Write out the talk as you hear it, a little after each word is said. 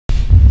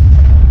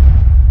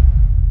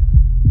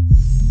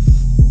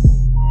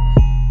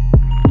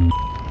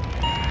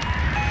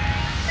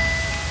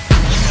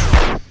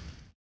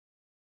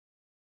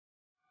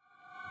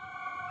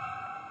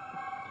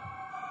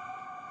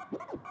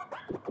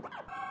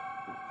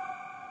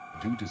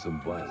Due to some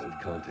violent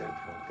content,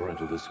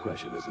 parental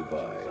discretion is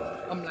advised.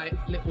 I'm like,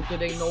 little do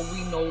they know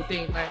we know they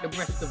ain't like the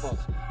rest of us.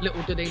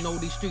 Little do they know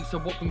these streets are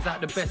what brings out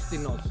the best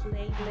in us.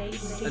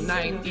 And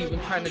I ain't even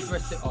trying to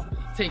dress it up.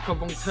 Take a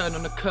wrong turn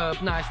on the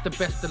curb, now it's the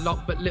best of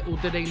luck. But little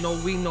do they know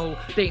we know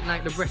they ain't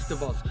like the rest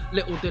of us.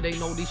 Little do they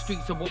know these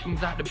streets are what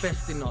brings out the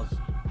best in us.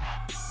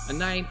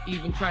 And I ain't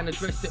even trying to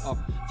dress it up.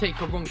 Take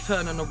a wrong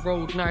turn on the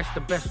road, now it's the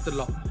best of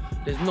luck.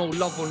 There's no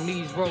love on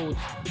these roads.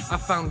 I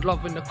found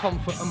love in the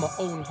comfort of my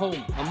own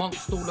home,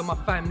 amongst all of my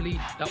family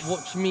that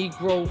watched me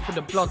grow for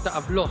the blood that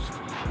I've lost,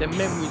 the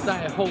memories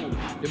that I hold.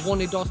 They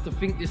wanted us to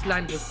think this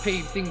land was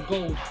paved in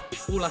gold.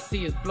 All I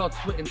see is blood,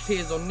 sweat and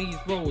tears on these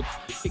roads.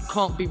 It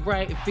can't be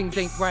right if things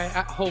ain't right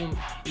at home.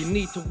 You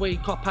need to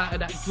wake up out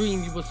of that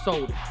dream you were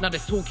sold. Now they're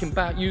talking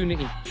about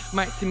unity.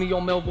 Might see me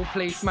on Melville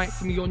Place, might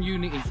see me on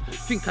Unities.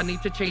 Think I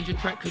need to change the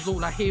track cause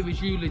all I hear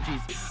is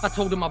eulogies. I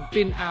told them I've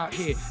been out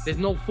here, there's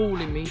no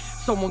fooling me.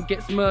 Someone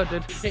gets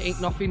murdered, it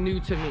ain't nothing new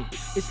to me.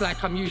 It's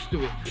like I'm used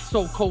to it.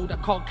 So cold I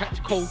can't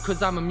catch cold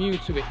cause I'm immune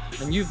to it.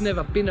 And you've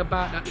never been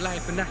about that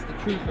life and that's the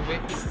truth of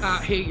it.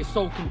 Out here your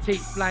soul can take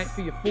flight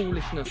for your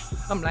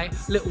foolishness. I'm like,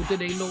 little do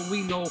they know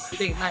we know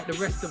they ain't like the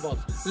rest of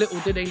us. Little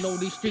do they know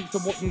these streets are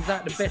what brings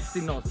out the best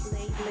in us.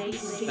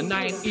 And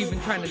I ain't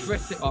even trying to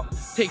dress it up.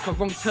 Take a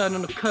wrong turn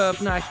on the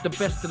curb, now it's the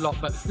best of luck.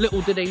 But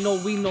little do they know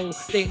we know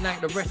they ain't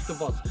like the rest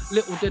of us.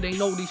 Little do they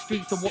know these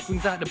streets are what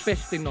brings out the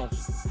best in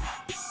us.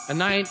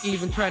 And I ain't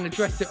even trying to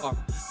dress it up.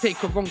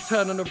 Take a wrong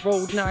turn on the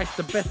road, now it's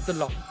the best of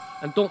luck.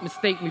 And don't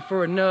mistake me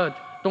for a nerd.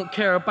 Don't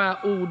care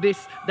about all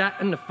this, that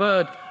and the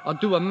third. I'll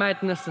do a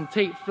madness and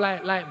take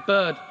flight like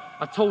bird.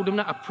 I told them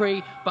that I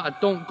pray, but I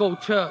don't go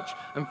church.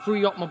 And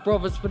free up my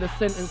brothers for the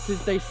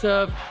sentences they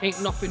serve.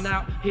 Ain't nothing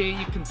out here,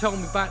 you can tell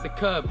me about the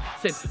curb.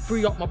 Said,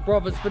 free up my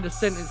brothers for the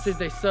sentences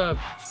they serve.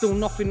 Still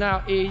nothing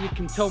out here, you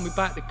can tell me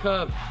about the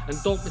curb.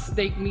 And don't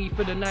mistake me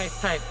for the nice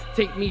type.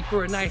 Take me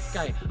for a nice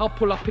guy. I'll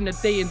pull up in the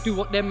day and do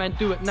what them man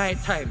do at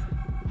night time.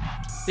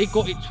 They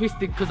got it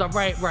twisted cause I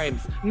write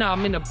rhymes. Now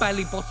I'm in a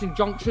valley bossing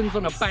junctions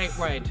on a bike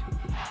ride.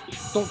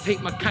 Don't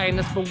take my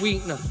kindness for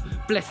weakness.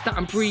 Blessed that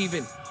I'm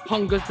breathing.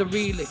 Hunger's the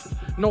realist.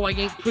 No, I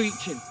ain't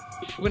preaching.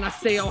 When I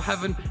say I'll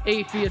have an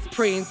atheist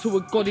praying to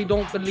a God he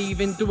don't believe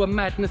in, do a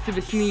madness if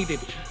it's needed.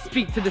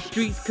 Speak to the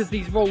streets cause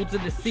these roads are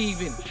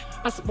deceiving.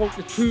 I spoke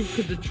the truth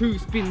cause the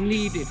truth's been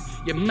needed.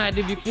 You're mad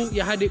if you thought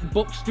you had it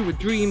boxed, you were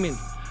dreaming.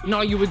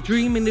 Now you were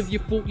dreaming if you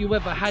thought you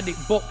ever had it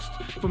boxed.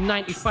 From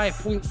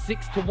 95.6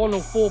 to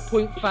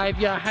 104.5,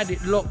 yeah I had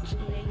it locked.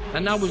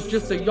 And I was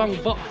just a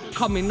young buck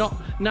coming up,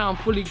 now I'm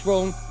fully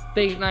grown.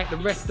 They ain't like the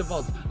rest of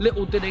us.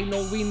 Little do they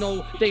know we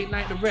know they ain't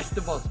like the rest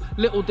of us.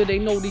 Little do they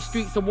know these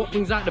streets are what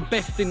brings out the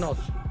best in us.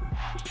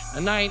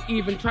 And I ain't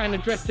even trying to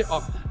dress it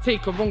up.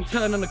 Take a wrong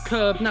turn on the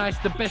curb, now it's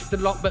the best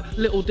of luck. But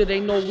little do they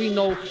know we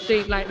know they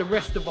ain't like the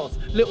rest of us.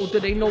 Little do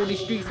they know these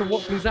streets are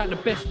what brings out the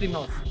best in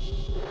us.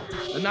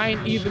 And I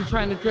ain't even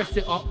trying to dress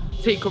it up.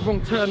 Take a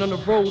wrong turn on the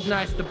road,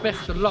 now it's the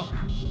best of luck.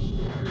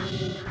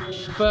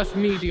 First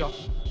Media,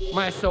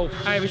 myself,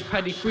 Irish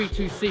PADDY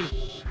 32.C,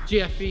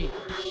 GFE.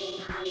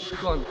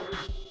 Gone.